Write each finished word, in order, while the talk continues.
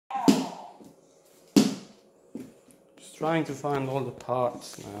trying to find all the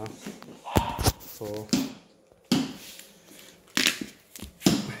parts now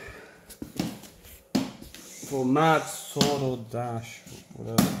for Mad Solo Dash,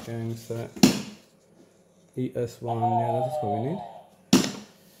 whatever gang set. ES1, yeah, that's what we need.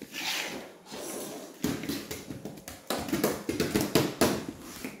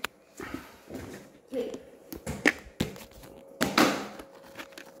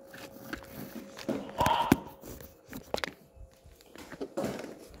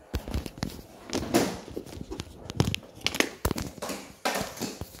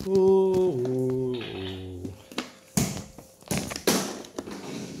 Ooh.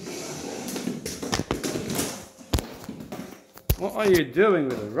 What are you doing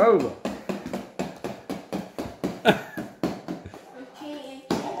with a robot?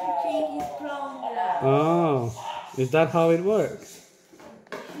 Oh, is that how it works?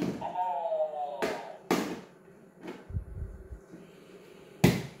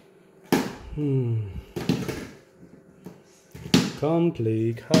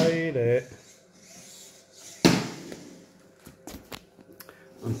 Complicated.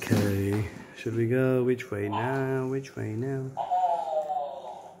 Okay, should we go which way now? Which way now?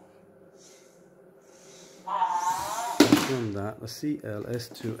 From that, a CL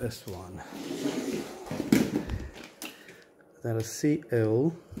S2 S1. That is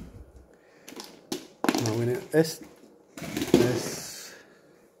CL. No, we need S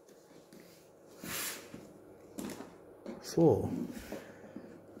 4.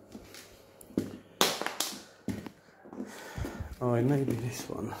 Oh, it may be this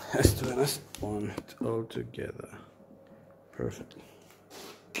one. S2 and S1 all together. Perfect.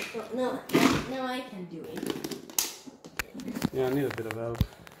 Well, no, I can do it. Yeah, I need a bit of help.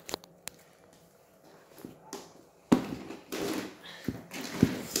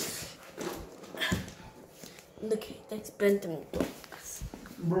 Look, that's Brendan dogs.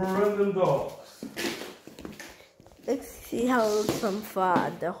 Brendan dogs. Let's see how it looks from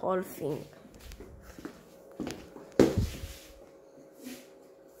far, the whole thing.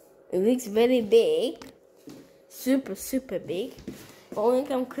 It looks very big. Super, super big. But when you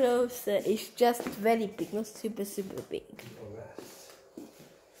come closer, it's just very big, not super, super big.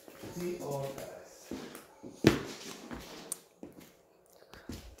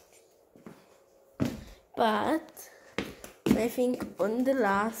 But I think on the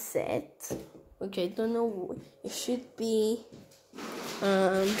last set, which I don't know, it should be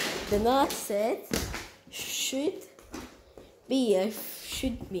the last set should be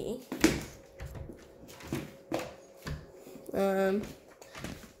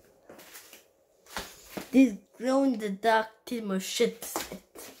this glow in the dark Timo shit set.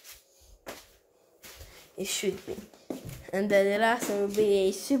 It should be. And then the last one will be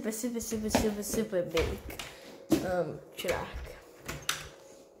a super, super, super, super, super big track.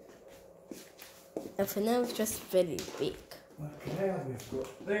 And for now it's just very big. Okay, we've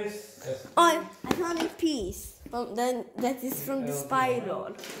got this. Oh, I found a piece. That is from the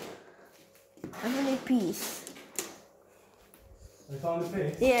spiral. I found a piece. We found a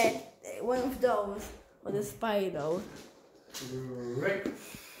piece? Yeah, one of those on the spiral. Great.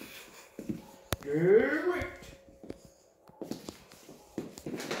 Great.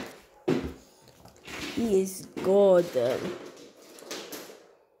 He is golden.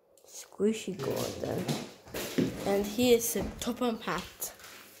 Squishy golden. And here's a top and hat.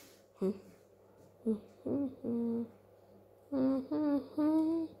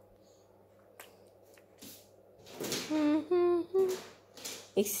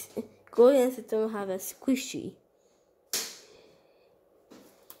 It's golden, so don't have a squishy.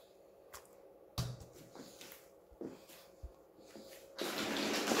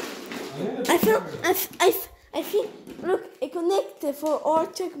 I think, look, a connector for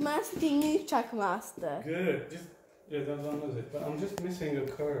old trackmaster to new trackmaster. Good. Yeah, that's one of it. But I'm just missing a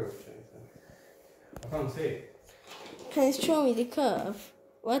curve, Jason. I can't see it. Can you show me the curve?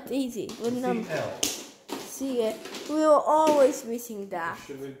 What is it? What number? CL. See it? We were always missing that.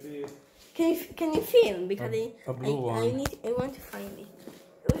 Should it be Can you film? Because a blue one? I want to find it.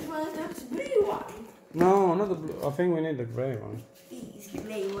 Which one is that blue one? No, not the blue. I think we need the grey one. These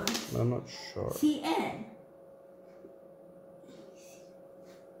grey ones. I'm not sure. CN.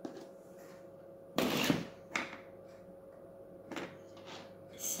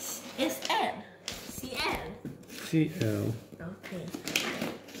 SN. CN. CL. Okay.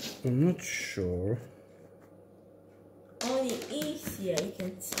 I'm not sure. Only easier you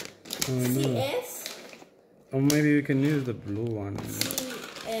can see. Oh, no. CS. Or maybe we can use the blue one.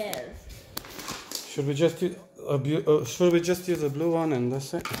 CL. Should we just use the blue one and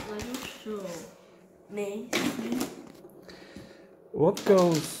that's it? I'm not sure. Maybe.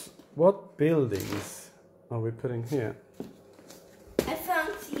 What buildings are we putting here? I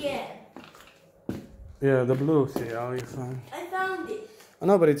found here. Yeah, the blue. See how you found? I found it. Oh,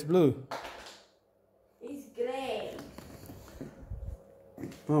 no, but it's blue. It's grey.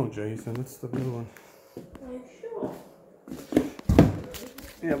 Oh, Jason, that's the blue one. I'm sure.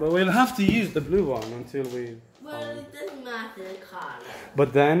 Yeah, but we'll have to use the blue one until we. Well, it doesn't matter the color.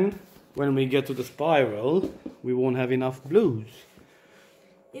 But then, when we get to the spiral, we won't have enough blues.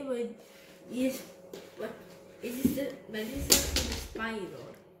 It would. Yes. But this is the spiral.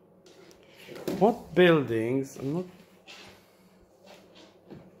 What buildings? I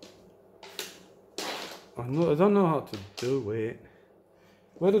don't know how to do it.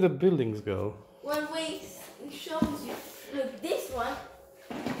 Where do the buildings go? Well, wait. It shows you. Look, this one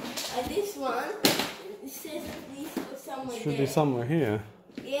and this one. It says these go somewhere Should there. be somewhere here.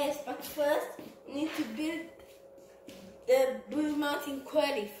 Yes, but first we need to build the blue mountain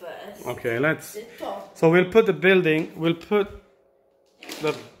quarry first. Okay, let's. The top. So we'll put the building. We'll put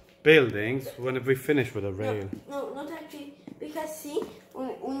the buildings when we finish with the rail. No, not actually. Because see,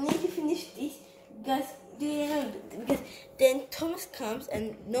 we need to finish this. Because do you know? Because then Thomas comes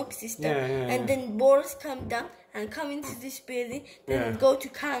and knocks this down, and then balls come down and come into this building. Then go to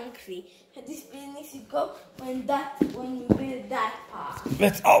concrete. And this building needs to go when we build that part.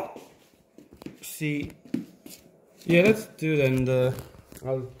 Let's see. Yeah, let's do then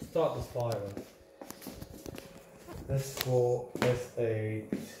I'll start the spiral. S4, S8,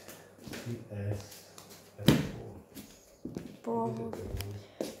 S, S4.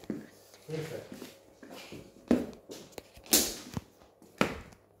 Perfect.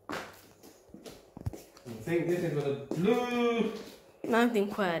 I think this is with the blue. Mountain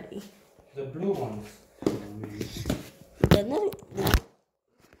quarry. The blue ones. But no.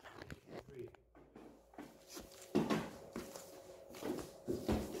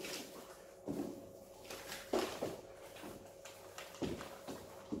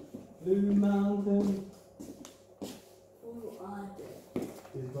 Blue mountain. Who are they?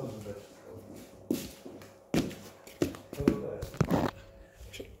 He's got the best. Over there.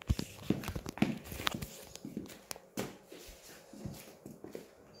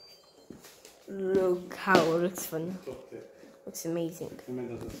 Look how it looks fun. Okay. Looks amazing.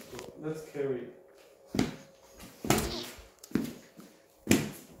 Let's carry.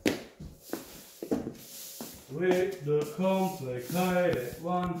 With the complicated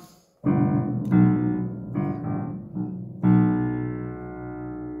one.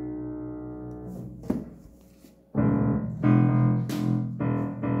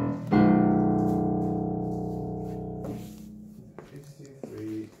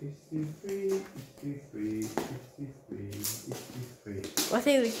 What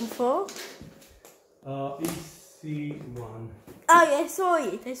are you looking for? EC1. Oh yeah, I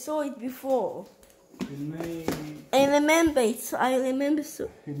saw it before. I remember it, so I remember so.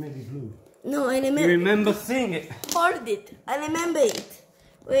 It may be blue. No, I remember. You remember seeing it? Hold it. I remember it.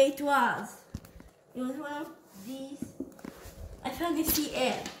 Where it was. It was one of these. I found the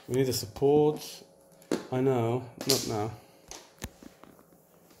CL. We need the support. I know, not now.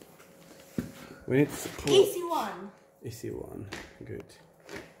 We need support. EC1. EC1, good.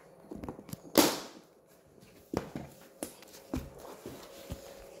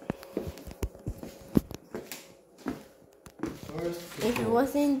 If it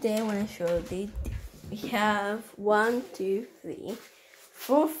wasn't there when I showed it, we have 1, 2, 3,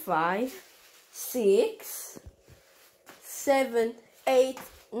 4, 5, 6, 7, 8,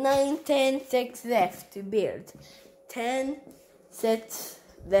 9, 10 sets left to build. 10 sets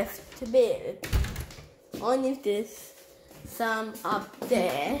left to build. Only if there's some up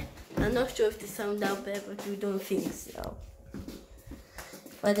there. I'm not sure if there's some down there, but we don't think so.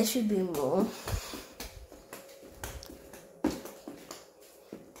 But there should be more.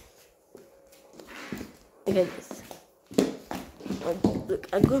 Look at this. Look,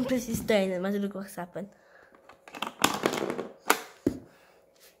 I'm going to place this down and imagine look what's happened.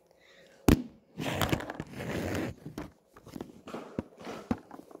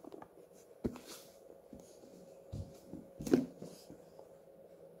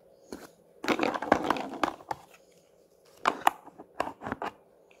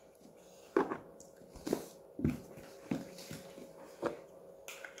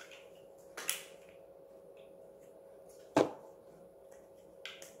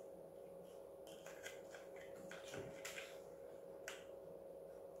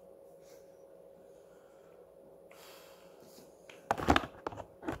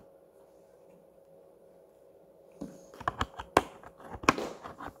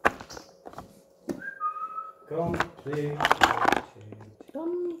 Complete.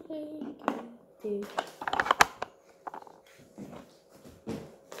 Complicated.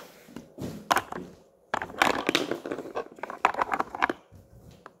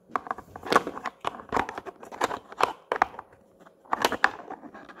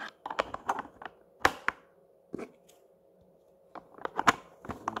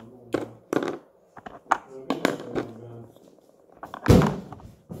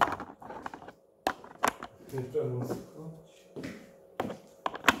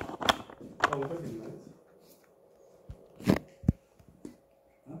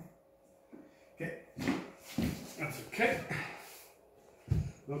 Okay, that's okay.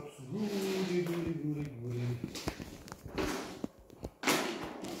 Looks really good.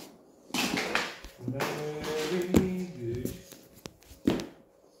 Very good.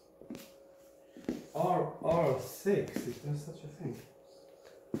 R6, is there such a thing?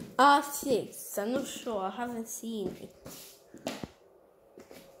 R6, I'm not sure, I haven't seen it.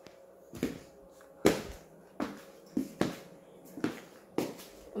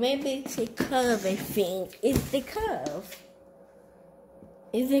 Maybe it's a curve, I think. It's the curve.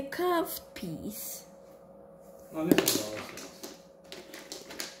 It's a curved piece. No, this is R6.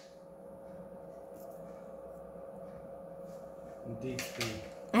 D3.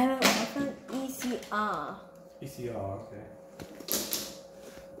 I found ECR. ECR, okay.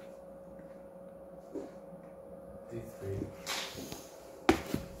 D3.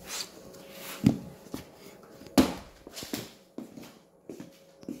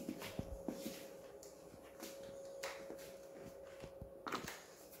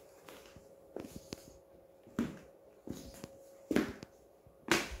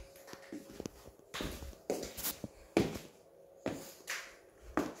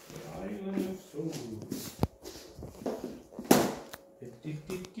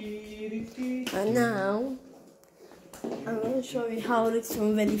 And now, I'm going to show you how it looks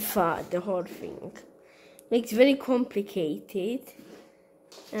from very far, the whole thing. It's very complicated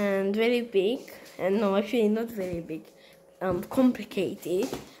and very big, and no, actually not very big, complicated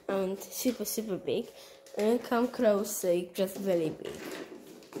and super big. And come closer, it's just very big.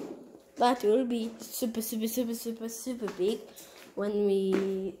 But it will be super big when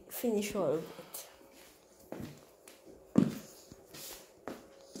we finish all of it.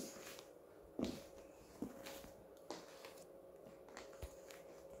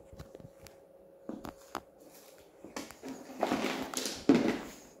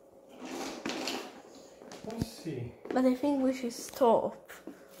 But I think we should stop.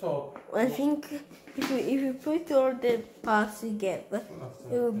 I think if we put all the parts together,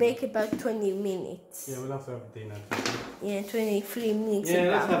 it will take about 20 minutes. Yeah, we'll have to have dinner. Yeah, 23 minutes.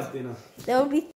 Yeah, let's have dinner. That will be